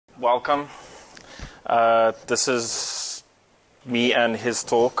welcome. This is me and his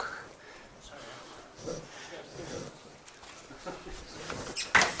talk.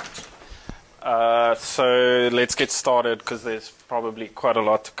 So let's get started because there's probably quite a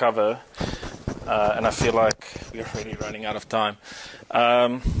lot to cover, and I feel like we're already running out of time.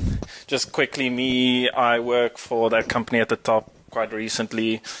 Just quickly, I work for that company at the top quite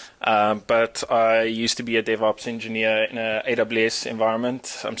recently, but I used to be a DevOps engineer in an AWS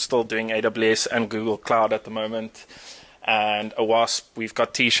environment. I'm still doing AWS and Google Cloud at the moment, and a WASP. We've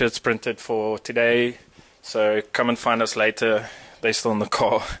got t-shirts printed for today, so come and find us later. They're still in the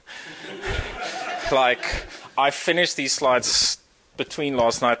car. Like, I finished these slides between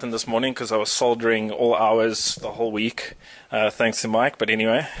last night and this morning because I was soldering all hours the whole week, thanks to Mike. But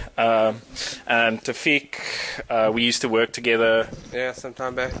anyway, and Toufeeq, we used to work together. Yeah, some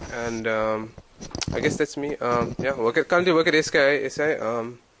time back, and I guess that's me. Yeah, currently work at SI.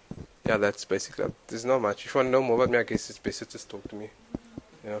 Yeah, that's basically. There's not much. If you want to know more about me, I guess it's best to just talk to me.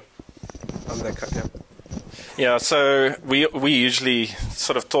 Yeah, I'm that kind. Yeah. Yeah, so we usually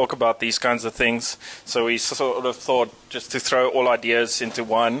sort of talk about these kinds of things. So we sort of thought just to throw all ideas into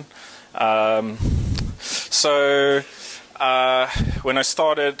one. So when I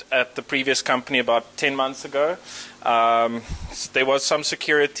started at the previous company about 10 months ago, there was some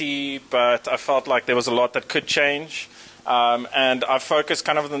security, but I felt like there was a lot that could change. And I focused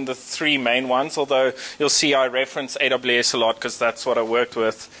kind of on the three main ones, although you'll see I reference AWS a lot because that's what I worked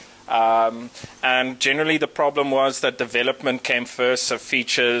with. And generally the problem was that development came first, so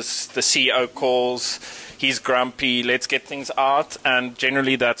features, the CEO calls, he's grumpy, let's get things out, and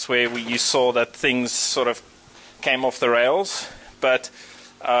generally that's where you saw that things sort of came off the rails. But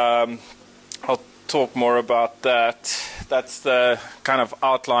I'll talk more about that. That's the kind of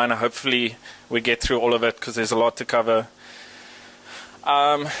outline. Hopefully we get through all of it because there's a lot to cover.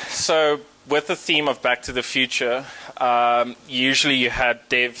 So with the theme of Back to the Future, usually you had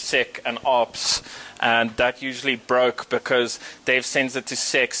Dev, Sec, and Ops, and that usually broke because Dev sends it to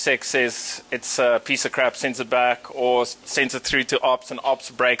Sec, Sec says it's a piece of crap, sends it back, or sends it through to Ops, and Ops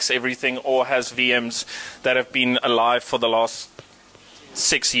breaks everything, or has VMs that have been alive for the last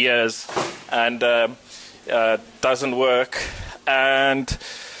 6 years and doesn't work. And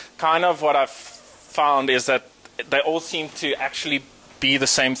kind of what I've found is that they all seem to actually be the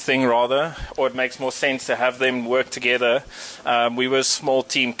same thing rather, or it makes more sense to have them work together. We were a small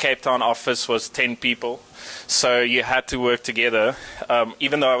team. Cape Town office was 10 people, so you had to work together.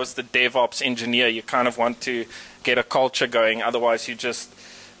 Even though I was the DevOps engineer, you kind of want to get a culture going, otherwise you're just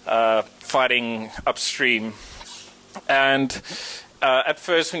fighting upstream. And at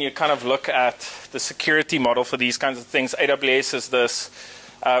first when you kind of look at the security model for these kinds of things, AWS is this,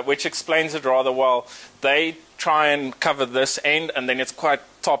 which explains it rather well. They try and cover this end, and then it's quite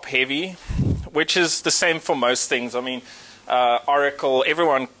top heavy, which is the same for most things. I mean, Oracle,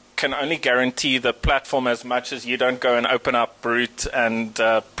 everyone can only guarantee the platform as much as you don't go and open up root and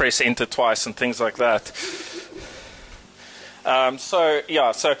press enter twice and things like that. So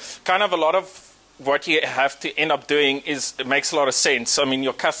kind of a lot of what you have to end up doing it makes a lot of sense. I mean,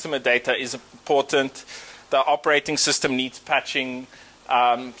 your customer data is important. The operating system needs patching,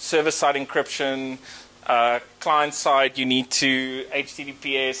 server-side encryption, client-side, you need to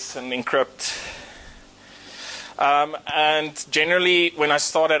HTTPS and encrypt. And generally, when I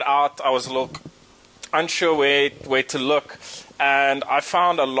started out, I was a little unsure where to look. And I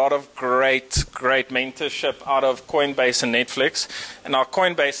found a lot of great mentorship out of Coinbase and Netflix. And our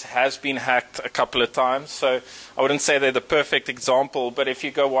Coinbase has been hacked a couple of times, so I wouldn't say they're the perfect example. But if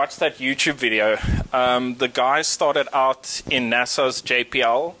you go watch that YouTube video, the guys started out in NASA's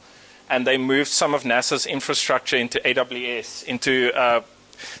JPL, and they moved some of NASA's infrastructure into AWS, into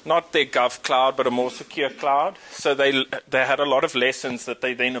not their Gov cloud, but a more secure cloud. So they had a lot of lessons that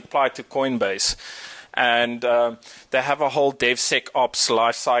they then applied to Coinbase. And they have a whole DevSecOps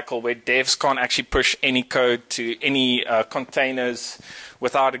lifecycle where devs can't actually push any code to any containers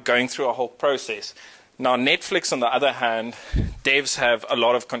without it going through a whole process. Now, Netflix, on the other hand, devs have a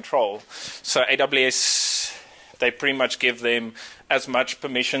lot of control. So AWS, they pretty much give them as much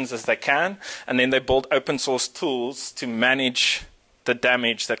permissions as they can, and then they build open source tools to manage the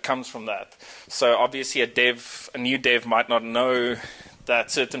damage that comes from that. So obviously a new dev might not know that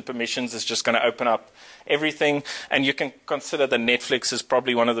certain permissions is just going to open up everything, and you can consider that Netflix is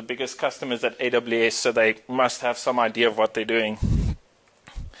probably one of the biggest customers at AWS, so they must have some idea of what they're doing.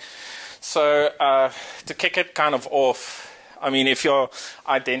 So to kick it kind of off, I mean, if your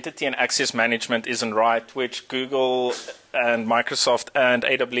identity and access management isn't right, which Google and Microsoft and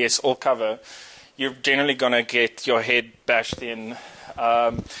AWS all cover, you're generally going to get your head bashed in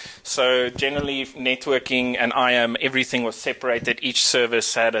So generally, networking and IAM, everything was separated. Each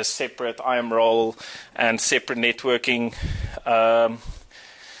service had a separate IAM role and separate networking.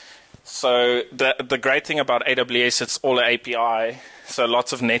 So the great thing about AWS, it's all an API. So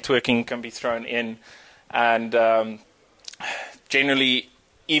lots of networking can be thrown in, and generally,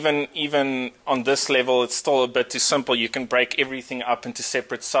 even on this level, it's still a bit too simple. You can break everything up into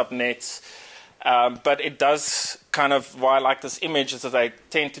separate subnets. But it does kind of, why I like this image is that they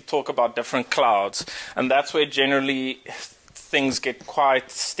tend to talk about different clouds. And that's where generally things get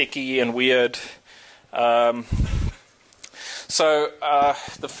quite sticky and weird. So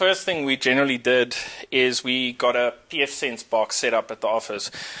the first thing we generally did is we got a pfSense box set up at the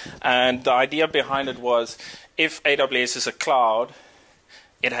office. And the idea behind it was, if AWS is a cloud,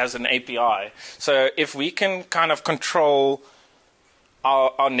 it has an API. So if we can kind of control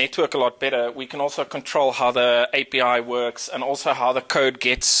our network a lot better, we can also control how the API works and also how the code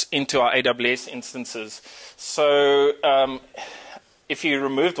gets into our AWS instances. So if you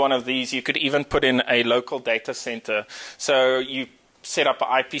removed one of these, you could even put in a local data center. So you set up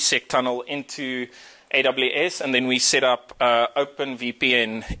an IPsec tunnel into AWS, and then we set up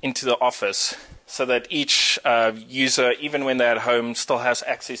OpenVPN into the office so that each user, even when they're at home, still has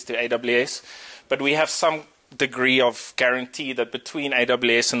access to AWS. But we have some degree of guarantee that between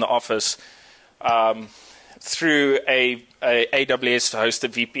AWS and the office, through a AWS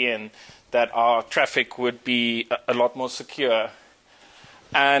hosted VPN, that our traffic would be a lot more secure.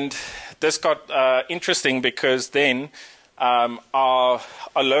 And this got interesting because then our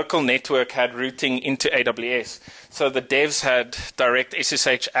local network had routing into AWS. So the devs had direct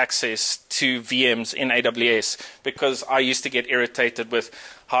SSH access to VMs in AWS, because I used to get irritated with,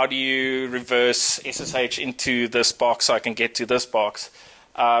 how do you reverse SSH into this box so I can get to this box?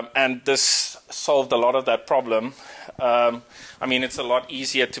 And this solved a lot of that problem. I mean, it's a lot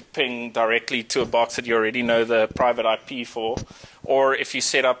easier to ping directly to a box that you already know the private IP for. Or if you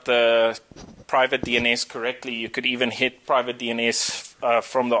set up the private DNS correctly, you could even hit private DNS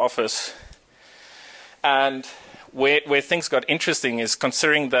from the office. And where things got interesting is,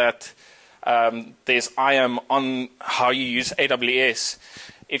 considering that there's IAM on how you use AWS,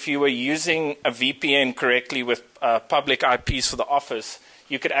 if you were using a VPN correctly with public IPs for the office,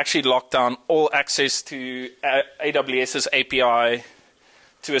 you could actually lock down all access to AWS's API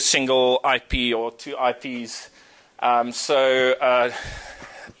to a single IP or two IPs. I'm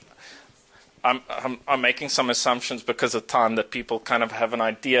making some assumptions because of time that people kind of have an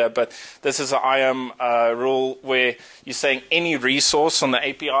idea, but this is an IAM rule where you're saying any resource on the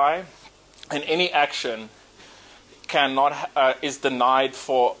API and any action is denied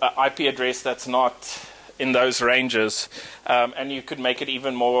for an IP address that's not in those ranges, and you could make it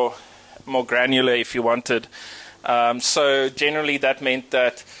even more granular if you wanted. So generally that meant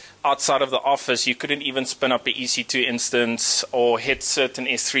that outside of the office, you couldn't even spin up an EC2 instance or hit certain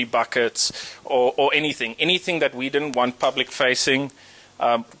S3 buckets or anything. Anything that we didn't want public facing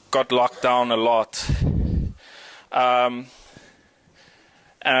got locked down a lot. And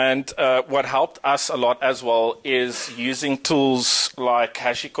what helped us a lot as well is using tools like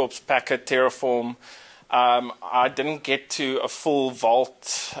HashiCorp's Packer, Terraform. I didn't get to a full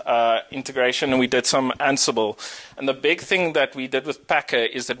Vault integration, and we did some Ansible. And the big thing that we did with Packer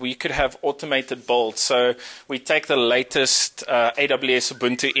is that we could have automated builds. So we take the latest AWS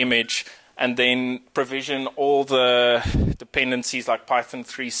Ubuntu image and then provision all the dependencies like Python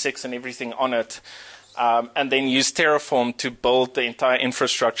 3.6 and everything on it. And then use Terraform to build the entire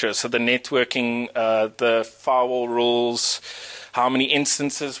infrastructure. So the networking, the firewall rules, how many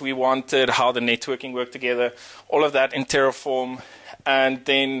instances we wanted, how the networking worked together, all of that in Terraform. And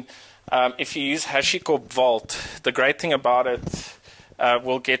then if you use HashiCorp Vault, the great thing about it,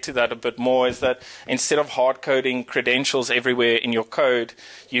 we'll get to that a bit more, is that instead of hard coding credentials everywhere in your code,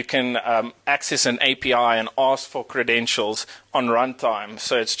 you can access an API and ask for credentials on runtime.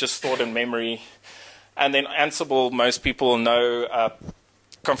 So it's just stored in memory. And then Ansible, most people know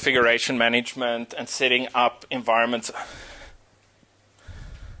configuration management and setting up environments.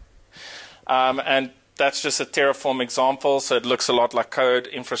 And that's just a Terraform example, so it looks a lot like code,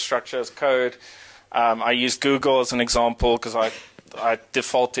 infrastructure as code. I use Google as an example because I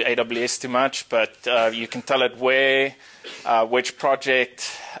default to AWS too much, but you can tell it where, which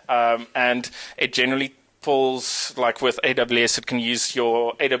project, and it generally pulls, like with AWS, it can use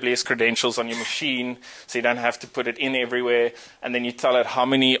your AWS credentials on your machine, so you don't have to put it in everywhere. And then you tell it how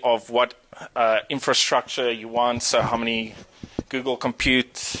many of what infrastructure you want, so how many Google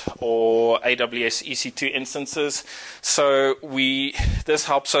Compute or AWS EC2 instances. So this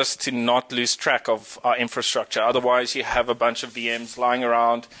helps us to not lose track of our infrastructure. Otherwise, you have a bunch of VMs lying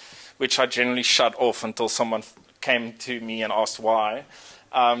around, which I generally shut off until someone came to me and asked why.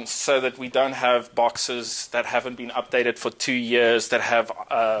 So that we don't have boxes that haven't been updated for 2 years, that have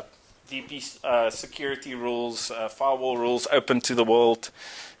DP security rules, firewall rules open to the world.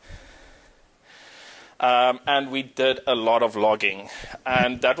 And we did a lot of logging.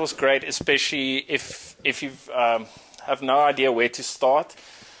 And that was great, especially if you have no idea where to start.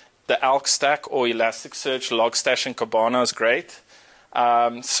 The Elk Stack or Elasticsearch Logstash and Kibana is great.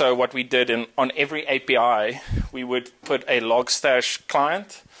 So what we did on every API, we would put a Logstash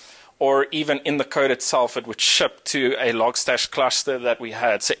client, or even in the code itself, it would ship to a Logstash cluster that we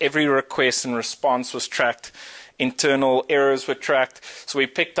had. So every request and response was tracked. Internal errors were tracked. So we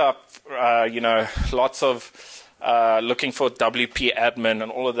picked up, lots of looking for WP admin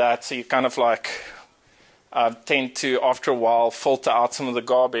and all of that. So you kind of like tend to, after a while, filter out some of the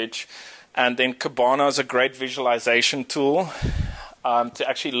garbage. And then Kibana is a great visualization tool. To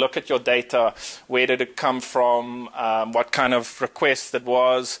actually look at your data, where did it come from, what kind of request it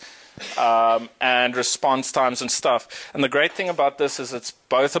was, and response times and stuff. And the great thing about this is it's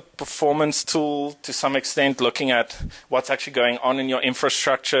both a performance tool to some extent, looking at what's actually going on in your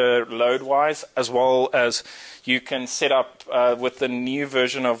infrastructure load-wise, as well as you can set up with the new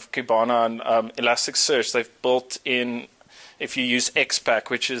version of Kibana and Elasticsearch. They've built in, if you use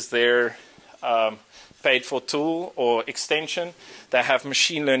XPack, which is their paid-for tool or extension, they have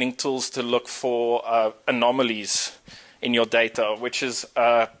machine learning tools to look for anomalies in your data, which is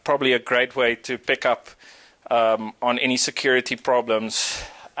probably a great way to pick up on any security problems.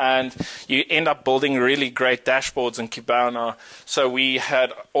 And you end up building really great dashboards in Kibana. So we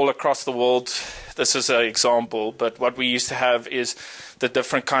had all across the world, this is an example, but what we used to have is the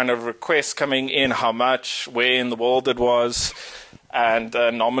different kind of requests coming in, how much, where in the world it was, and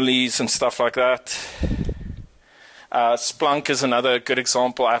anomalies and stuff like that. Splunk is another good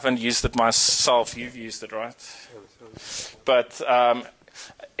example. I haven't used it myself. You've used it, right? But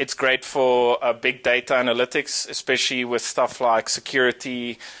it's great for big data analytics, especially with stuff like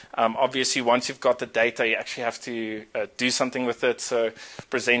security. Obviously, once you've got the data, you actually have to do something with it. So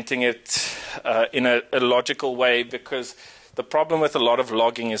presenting it in a logical way, because the problem with a lot of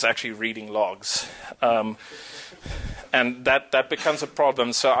logging is actually reading logs. And that becomes a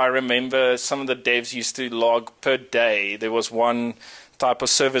problem. So I remember some of the devs used to log per day. There was one type of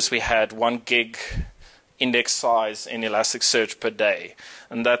service we had, 1 gig index size in Elasticsearch per day.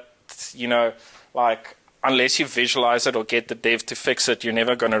 And that, unless you visualize it or get the dev to fix it, you're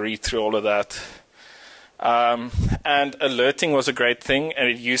never going to read through all of that. And alerting was a great thing, and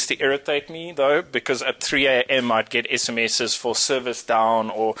it used to irritate me, though, because at 3 a.m. I'd get SMSs for service down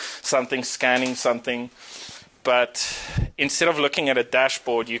or something scanning something. But instead of looking at a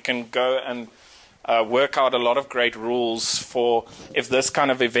dashboard, you can go and work out a lot of great rules for, if this kind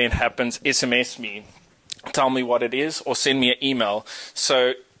of event happens, SMS me, tell me what it is, or send me an email.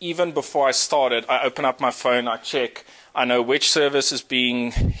 So even before I started, I open up my phone, I check, I know which service is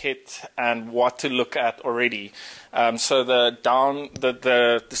being hit and what to look at already. So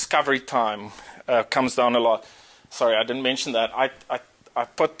the discovery time comes down a lot. Sorry, I didn't mention that. I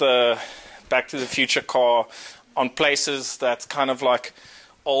put the Back to the Future car on places that's kind of like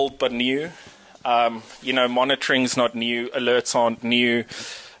old but new. Monitoring's not new, alerts aren't new.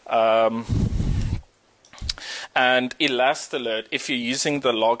 And ElastAlert, if you're using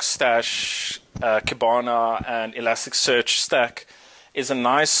the Logstash, Kibana, and Elasticsearch stack, is a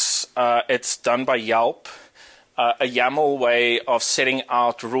nice, it's done by Yelp, a YAML way of setting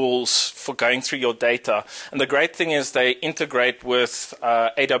out rules for going through your data. And the great thing is they integrate with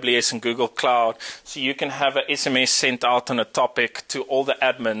AWS and Google Cloud, so you can have an SMS sent out on a topic to all the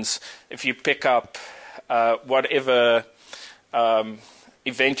admins if you pick up whatever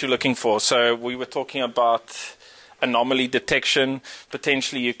event you're looking for. So we were talking about anomaly detection.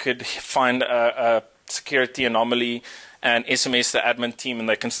 Potentially you could find a security anomaly and SMS the admin team, and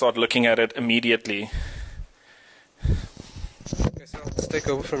they can start looking at it immediately. Okay, so let's take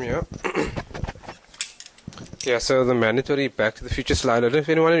over from here. Yeah, so the mandatory Back to the Future slide. I don't know if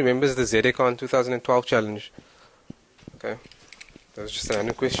anyone remembers the ZDCon 2012 challenge. Okay, that was just a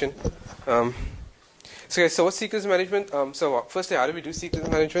random question. So what's secrets management? So firstly, how do we do secrets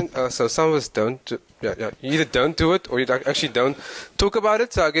management? So some of us don't. You either don't do it or you actually don't talk about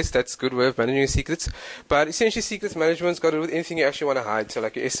it. So I guess that's a good way of managing your secrets. But essentially, secrets management's got to do with anything you actually want to hide. So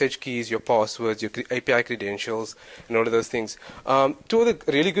like your SSH keys, your passwords, your API credentials, and all of those things. Two of the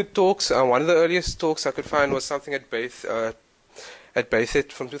really good talks. One of the earliest talks I could find was something at Bath. at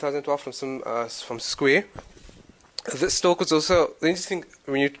Bayset from 2012 from Square. This talk was also interesting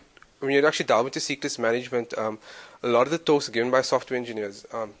when you actually delve into secrets management. A lot of the talks are given by software engineers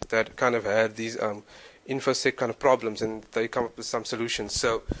that kind of had these InfoSec kind of problems, and they come up with some solutions.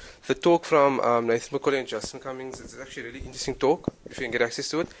 So the talk from Nathan McCauley and Justin Cummings is actually a really interesting talk if you can get access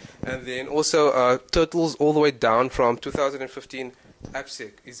to it. And then also Turtles all the way down from 2015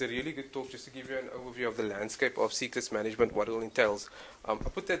 AppSec is a really good talk just to give you an overview of the landscape of secrets management, what it all entails. I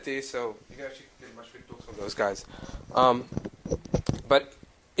put that there so you can actually get much better talks from those guys. But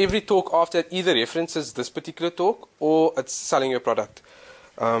every talk after it either references this particular talk or it's selling your product.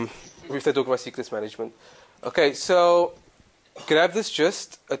 If they talk about secrets management. Okay, so grab this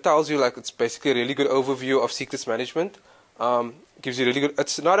gist. It tells you like it's basically a really good overview of secrets management. Gives you really good.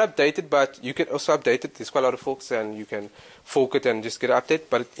 It's not updated, but you can also update it. There's quite a lot of forks, and you can fork it and just get an update.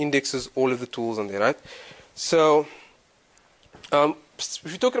 But it indexes all of the tools on there, right? So, if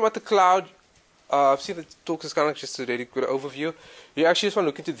you're talking about the cloud, I've seen the talk is kind of just a really good overview. You actually just want to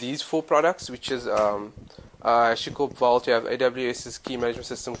look into these 4 products, which is HashiCorp Vault. You have AWS's key management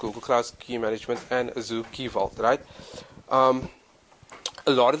system, Google Cloud's key management, and Azure Key Vault, right? A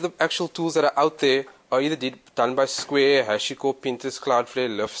lot of the actual tools that are out there are either done by Square, HashiCorp, Pinterest, Cloudflare,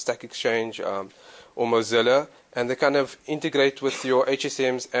 Lyft, Stack Exchange, or Mozilla, and they kind of integrate with your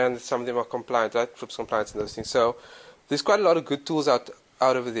HSMs, and some of them are compliant, right? Flips compliance and those things. So there's quite a lot of good tools out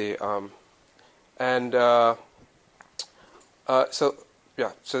over there,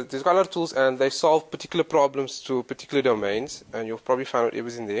 so there's quite a lot of tools, and they solve particular problems to particular domains, and you'll probably find out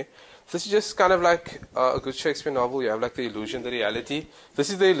everything there. This is just kind of like a good Shakespeare novel. You have like the illusion, the reality. This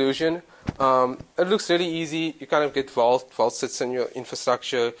is the illusion. It looks really easy. You kind of get Vault. Vault sits in your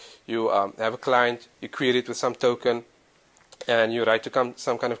infrastructure. You have a client. You query it with some token, and you write to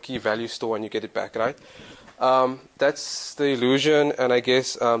some kind of key value store, and you get it back, right? That's the illusion, and I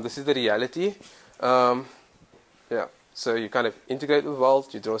guess this is the reality. Yeah. So you kind of integrate with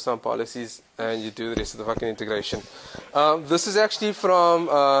Vault, you draw some policies, and you do the rest of the fucking integration. This is actually from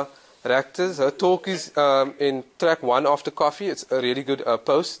Ractors. Her talk is in track 1 after coffee. It's a really good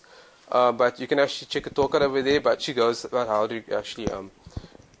post, but you can actually check a talk out over there. But she goes about how do you actually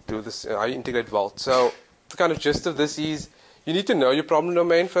do this, how you integrate Vault. So the kind of gist of this is you need to know your problem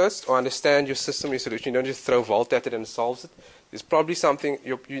domain first, or understand your system, your solution. You don't just throw Vault at it and it solves it. There's probably something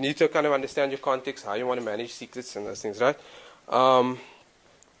you need to kind of understand your context, how you want to manage secrets and those things, right?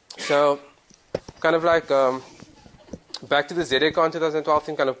 So, kind of like back to the ZACon 2012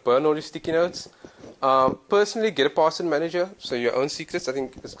 thing, kind of burn all your sticky notes. Personally, get a password manager, so your own secrets. I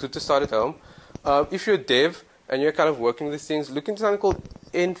think it's good to start at home. If you're a dev and you're kind of working with these things, look into something called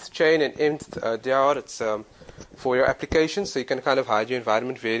nth chain and nth DR. It's for your application, so you can kind of hide your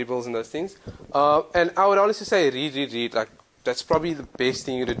environment variables and those things. And I would honestly say read. Like, that's probably the best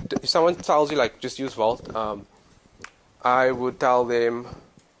thing you do. If someone tells you, like, just use Vault, I would tell them,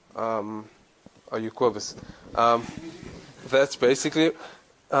 are you Quibus? That's basically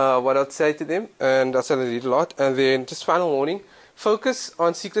what I'd say to them, and that's how I read a lot. And then, just final warning, focus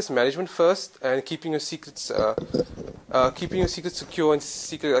on secrets management first, and keeping your secrets secure and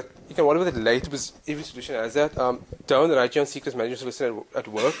secret. Like, you can whatever that later, because every solution has that. Don't write your own secrets management solution at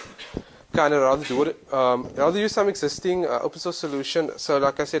work. Kind of rather do it. Rather use some existing open source solution. So,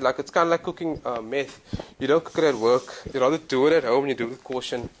 like I said, like it's kind of like cooking meth. You don't cook it at work. You rather do it at home. You do it with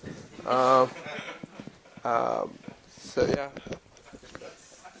caution. So yeah.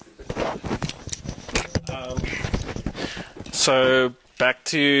 So back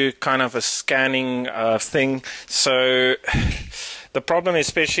to kind of a scanning thing. So the problem,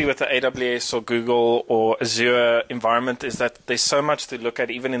 especially with the AWS or Google or Azure environment, is that there's so much to look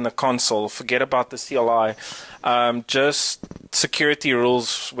at, even in the console. Forget about the CLI. Just security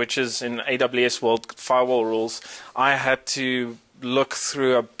rules, which is in AWS world, firewall rules. I had to look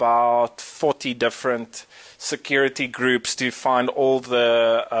through about 40 different security groups to find all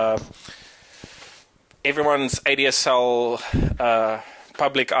the everyone's ADSL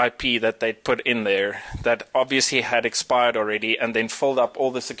public IP that they'd put in there that obviously had expired already, and then filled up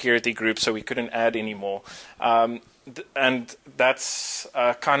all the security groups so we couldn't add anymore. And that's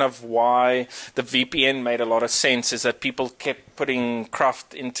kind of why the VPN made a lot of sense, is that people kept putting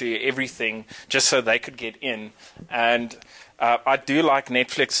craft into everything just so they could get in. And I do like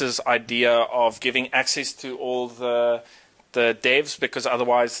Netflix's idea of giving access to all the devs, because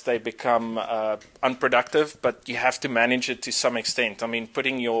otherwise they become unproductive, but you have to manage it to some extent. I mean,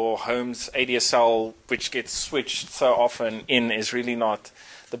 putting your home's ADSL, which gets switched so often, in is really not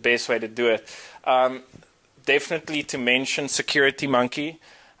the best way to do it. Definitely to mention Security Monkey.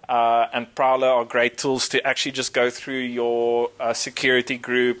 and Prowler are great tools to actually just go through your security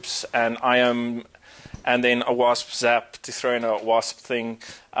groups and IAM, and then a WASP Zap to throw in a WASP thing,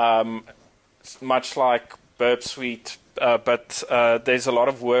 much like Burp Suite. But there's a lot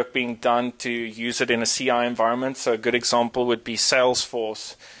of work being done to use it in a CI environment. So a good example would be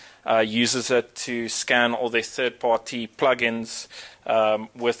Salesforce uses it to scan all their third-party plugins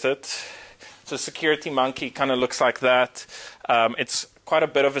with it. So Security Monkey kind of looks like that. It's quite a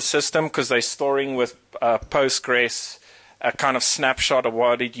bit of a system because they're storing with Postgres a kind of snapshot of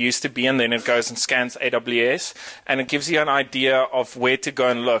what it used to be, and then it goes and scans AWS, and it gives you an idea of where to go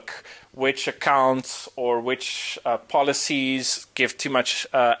and look, which accounts or which policies give too much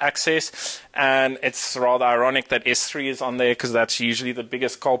access. And it's rather ironic that S3 is on there because that's usually the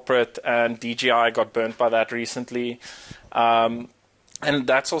biggest culprit, and DJI got burnt by that recently. And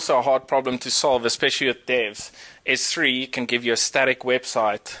that's also a hard problem to solve, especially with devs. S3 can give you a static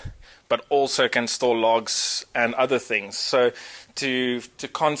website, but also can store logs and other things. So to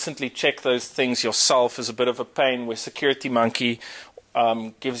constantly check those things yourself is a bit of a pain, where Security Monkey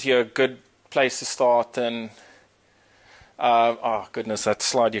gives you a good place to start. And oh goodness, that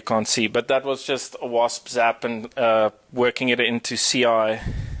slide you can't see, but that was just a WASP Zap and working it into CI.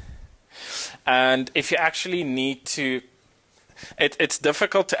 And if you actually need to, it's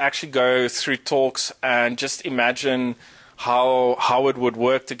difficult to actually go through talks and just imagine how it would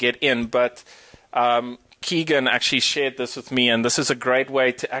work to get in, but Keegan actually shared this with me, and this is a great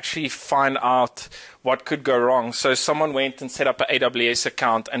way to actually find out what could go wrong. So someone went and set up an AWS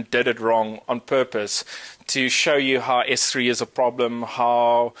account and did it wrong on purpose to show you how S3 is a problem,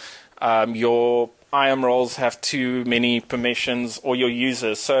 how your IAM roles have too many permissions, or your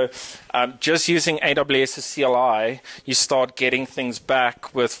users. So just using AWS's CLI, you start getting things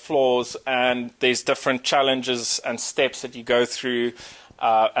back with flaws, and there's different challenges and steps that you go through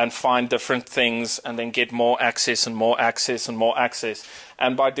and find different things, and then get more access and more access and more access.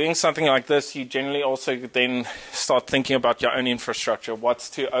 And by doing something like this, you generally also then start thinking about your own infrastructure. What's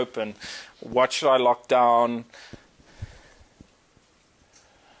too open? What should I lock down?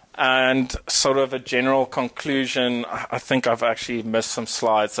 And sort of a general conclusion, I think I've actually missed some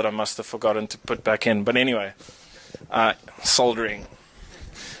slides that I must have forgotten to put back in. But anyway, soldering.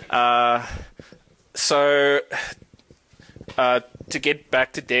 So to get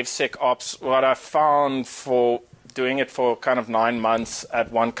back to DevSecOps, what I found for doing it for kind of 9 months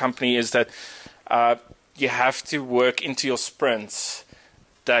at one company is that you have to work into your sprints,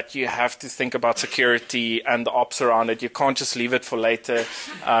 that you have to think about security and the ops around it. You can't just leave it for later,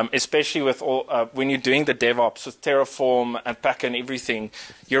 especially with all when you're doing the DevOps with Terraform and Packer and everything.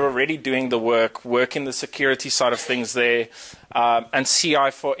 You're already doing the work in the security side of things there, and CI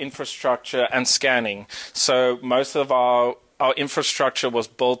for infrastructure and scanning. So most of our infrastructure was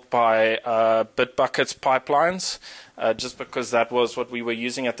built by Bitbucket's pipelines, just because that was what we were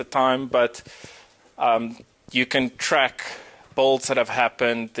using at the time. But you can track builds that have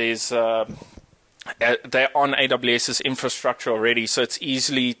happened. There's they're on AWS's infrastructure already, so it's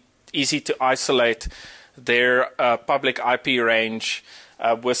easy to isolate their public IP range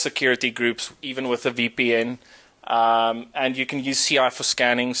with security groups, even with a VPN. And you can use CI for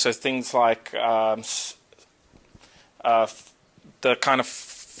scanning, so things like the kind of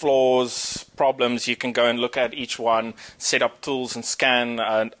flaws, problems, you can go and look at each one, set up tools and scan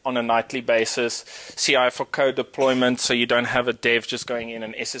on a nightly basis. CI for code deployment, so you don't have a dev just going in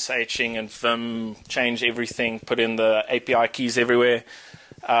and SSHing and Vim, change everything, put in the API keys everywhere,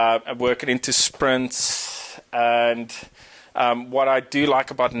 work it into sprints. And what I do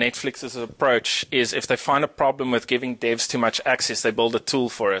like about Netflix's approach is if they find a problem with giving devs too much access, they build a tool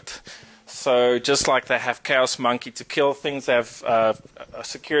for it. So just like they have Chaos Monkey to kill things, they have a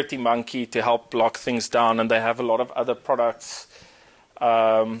Security Monkey to help lock things down, and they have a lot of other products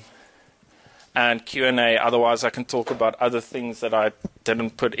and Q&A. Otherwise, I can talk about other things that I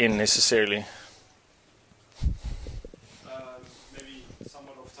didn't put in necessarily. Maybe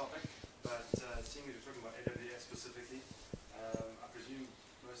somewhat off topic, but seeing as you're talking about AWS specifically, I presume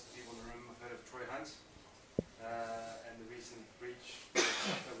most of the people in the room have heard of Troy Hunt and the recent breach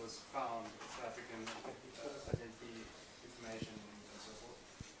that was found with African identity information and so forth.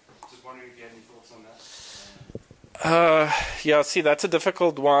 Just wondering if you had any thoughts on that. Yeah, see, that's a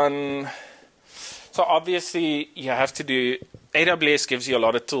difficult one. So obviously, you have to do. AWS gives you a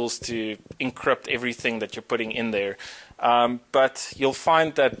lot of tools to encrypt everything that you're putting in there. But you'll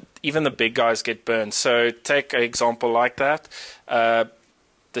find that even the big guys get burned. So take an example like that.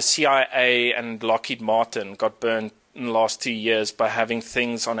 The CIA and Lockheed Martin got burned in the last 2 years by having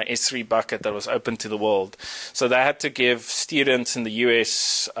things on an S3 bucket that was open to the world. So they had to give students in the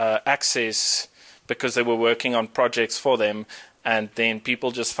US access because they were working on projects for them, and then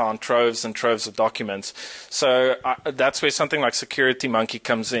people just found troves and troves of documents. So that's where something like Security Monkey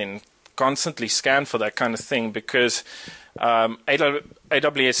comes in. Constantly scan for that kind of thing, because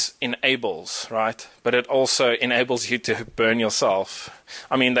AWS enables, right? But it also enables you to burn yourself.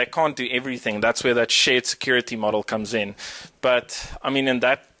 I mean, they can't do everything. That's where that shared security model comes in. But, I mean, in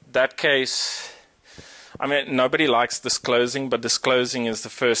that case, I mean, nobody likes disclosing, but disclosing is the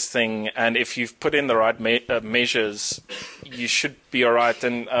first thing. And if you've put in the right measures, you should be all right.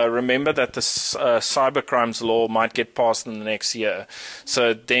 And remember that the cybercrimes law might get passed in the next year.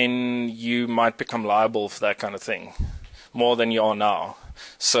 So then you might become liable for that kind of thing, more than you are now.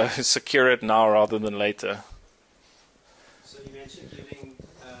 So secure it now rather than later. So you mentioned giving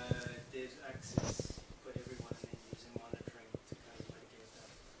devs access for everyone and then using monitoring to kind of mitigate that.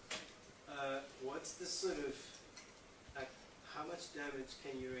 What's the sort of, how much damage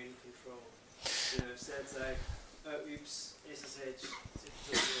can you really control? You know, so it's like, oh, oops, SSH.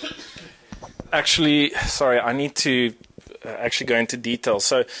 Actually, sorry, I need to actually go into detail.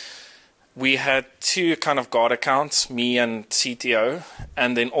 So we had two kind of guard accounts, me and CTO,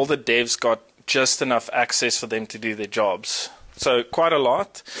 and then all the devs got just enough access for them to do their jobs. So quite a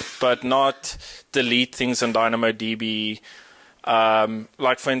lot, but not delete things in DynamoDB.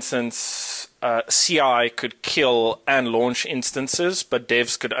 Like, for instance, CI could kill and launch instances, but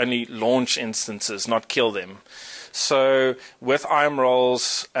devs could only launch instances, not kill them. So with IAM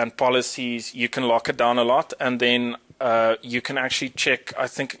roles and policies, you can lock it down a lot, and then you can actually check, I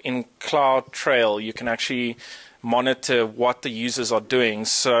think in CloudTrail, you can actually monitor what the users are doing.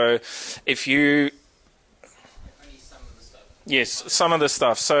 So if you... Yes, some of the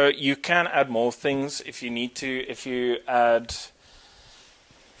stuff. So you can add more things if you need to. If you add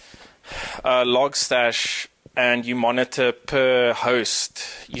Logstash and you monitor per host,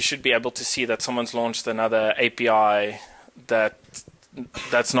 you should be able to see that someone's launched another API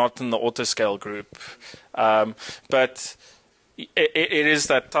that's not in the autoscale group. But it is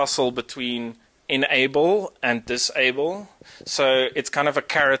that tussle between enable and disable. So it's kind of a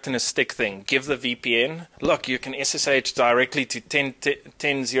carrot and a stick thing. Give the VPN. Look, you can SSH directly to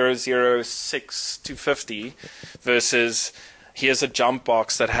 10.0.0.6.250 versus here's a jump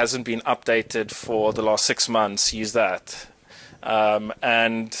box that hasn't been updated for the last 6 months. Use that.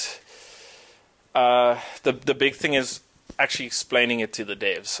 And the big thing is actually explaining it to the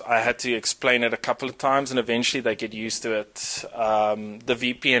devs. I had to explain it a couple of times, and eventually they get used to it. The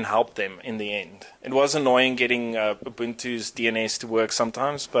VPN helped them in the end. It was annoying getting Ubuntu's DNS to work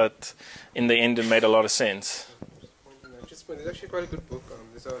sometimes, but in the end it made a lot of sense. There's actually quite a good book.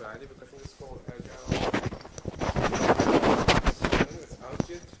 There's a Riley book, I think it's called Agile. I think it's out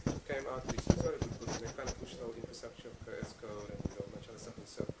yet. It came out recently. It's not a good book. They kind of pushed the whole infrastructure of as code and a bunch of other stuff.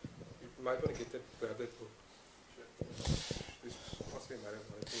 So you might want to get that, grab that book.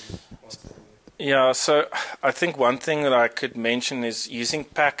 Yeah, so I think one thing that I could mention is using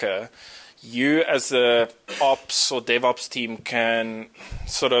Packer. You as the ops or DevOps team can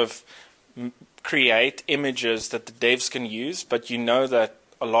sort of create images that the devs can use, but you know that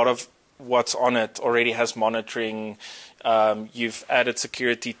a lot of what's on it already has monitoring. You've added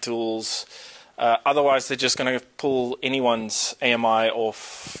security tools. Otherwise, they're just going to pull anyone's AMI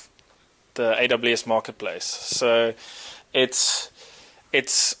off the AWS marketplace. So it's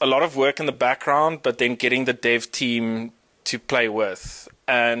a lot of work in the background, but then getting the dev team to play with.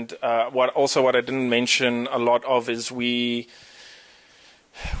 And what I didn't mention a lot of is we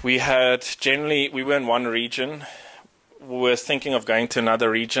were in one region. We were thinking of going to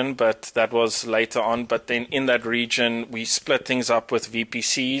another region, but that was later on. But then in that region, we split things up with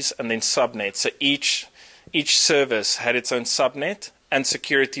VPCs and then subnets. So each service had its own subnet and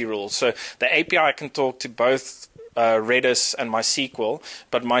security rules. So the API can talk to both Redis and MySQL,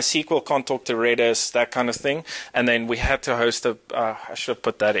 but MySQL can't talk to Redis, that kind of thing. And then we had to host I should have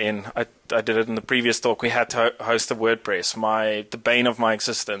put that in. I did it in the previous talk. We had to host a WordPress, the bane of my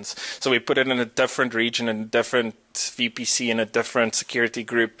existence. So we put it in a different region, in a different VPC, in a different security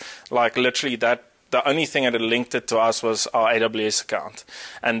group. Like literally that. The only thing that linked it to us was our AWS account.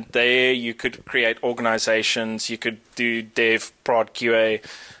 And there you could create organizations, you could do dev, prod, QA.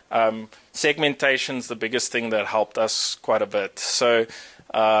 Segmentation's the biggest thing that helped us quite a bit. So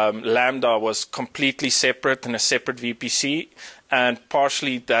Lambda was completely separate in a separate VPC. And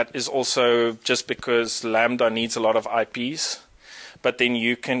partially that is also just because Lambda needs a lot of IPs. but then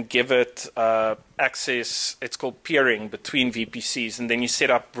you can give it access, it's called peering between VPCs, and then you set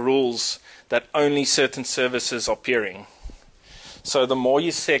up rules that only certain services are peering. So the more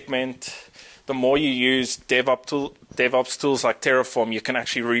you segment, the more you use DevOps tools like Terraform, you can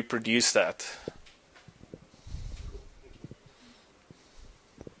actually reproduce that.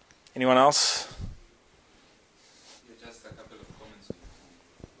 Anyone else? Yeah, just a couple of comments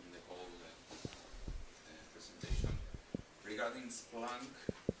on the whole presentation. Regarding Splunk,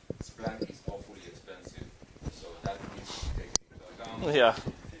 Splunk is awfully expensive, so that needs to be taken into account. Yeah.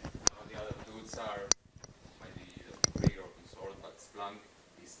 The other tools are maybe free or open source, but Splunk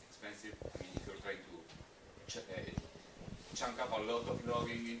is expensive. I mean, if you're trying to chunk up a lot of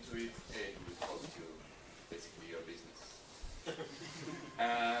logging into it, it will cost you basically your business.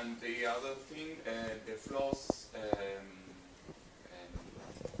 And the other thing, the flaws,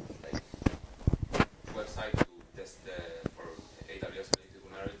 like website to test for AWS related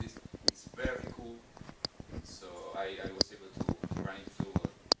vulnerabilities, it's very cool. So I was able to run it through a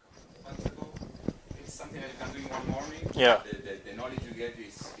couple of months ago. It's something that you can do in one morning. Yeah. The knowledge you get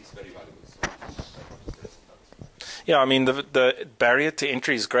is very valuable. So Yeah, I mean, the barrier to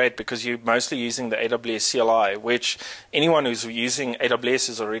entry is great because you're mostly using the AWS CLI, which anyone who's using AWS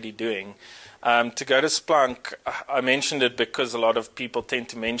is already doing. To go to Splunk, I mentioned it because a lot of people tend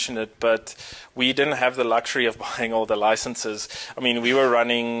to mention it, but we didn't have the luxury of buying all the licenses. I mean, we were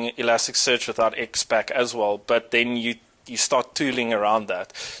running Elasticsearch without XPack as well, but then you start tooling around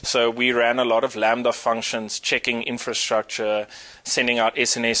that. So we ran a lot of Lambda functions, checking infrastructure, sending out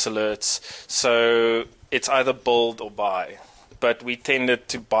SNS alerts. So it's either build or buy, but we tended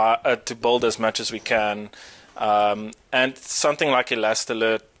to build as much as we can. And something like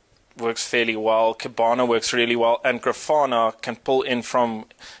ElastAlert works fairly well. Kibana works really well, and Grafana can pull in from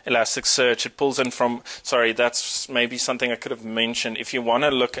Elasticsearch. It pulls in from, sorry, that's maybe something I could have mentioned. If you want to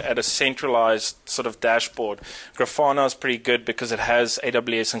look at a centralized sort of dashboard, Grafana is pretty good because it has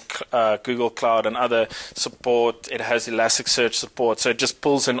AWS and Google Cloud and other support. It has Elasticsearch support, so it just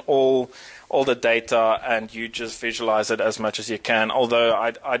pulls in all the data, and you just visualize it as much as you can. Although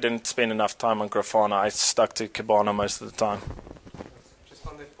I didn't spend enough time on Grafana. I stuck to Kibana most of the time. Just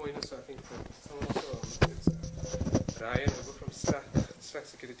on that point, also, I think someone also, it's Ryan over from Slack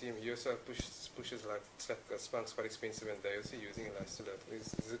security team. He also pushes like Splunk's quite expensive, and they're also using ElastAlert.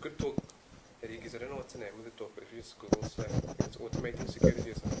 It's a good talk that he gives. I don't know what's the name of the talk, but if you just Google Slack, it's automating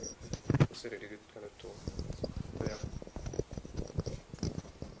security or something. It's a really good kind of talk. So, yeah.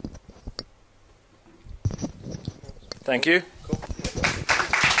 Thank you.